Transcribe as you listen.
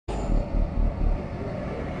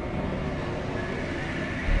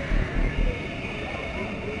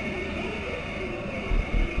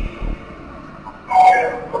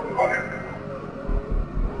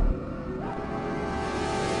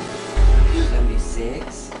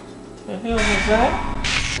6. The hell was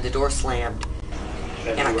that? The door slammed,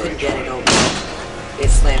 and I couldn't get it open. It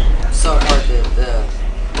slammed so hard that the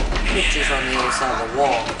pictures on the other side of the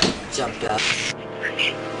wall jumped up.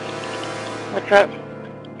 What's up?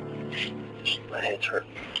 My head's hurt.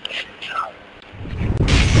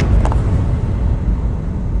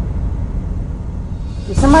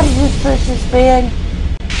 Did somebody just push this bed?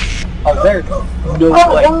 Oh, there's no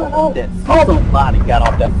way that somebody got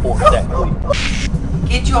off that porch that quick.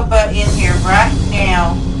 Get your butt in here right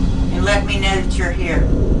now and let me know that you're here.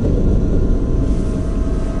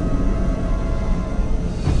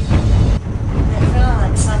 That feeling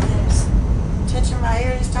like something's touching my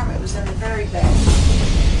ear. This time it was in the very back.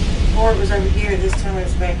 Before it was over here, this time it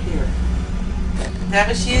was back here. That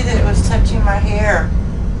was you that was touching my hair.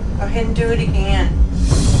 Go ahead and do it again.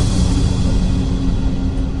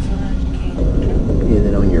 Is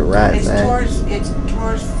it on your right It's side? towards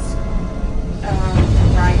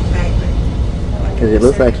right back. Because it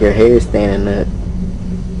looks like your hair is standing up.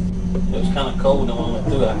 It was kind of cold when I went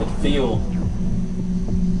through it. I could feel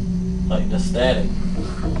like the static.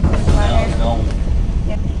 Now it's gone.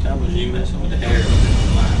 That was you messing with the hair.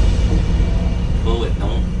 Pull it,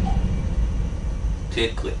 don't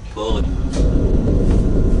tickle it, pull it.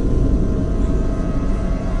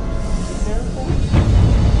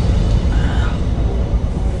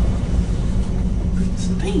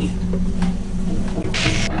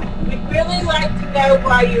 We'd really like to know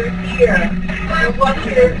why you're here and what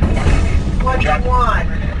you want.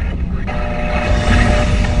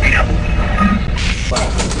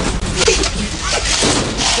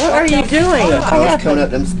 What are you doing? I was coming up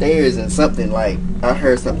them stairs and something like, I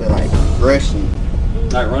heard something like rushing.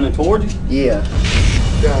 Like running towards you? Yeah.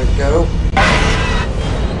 Gotta go.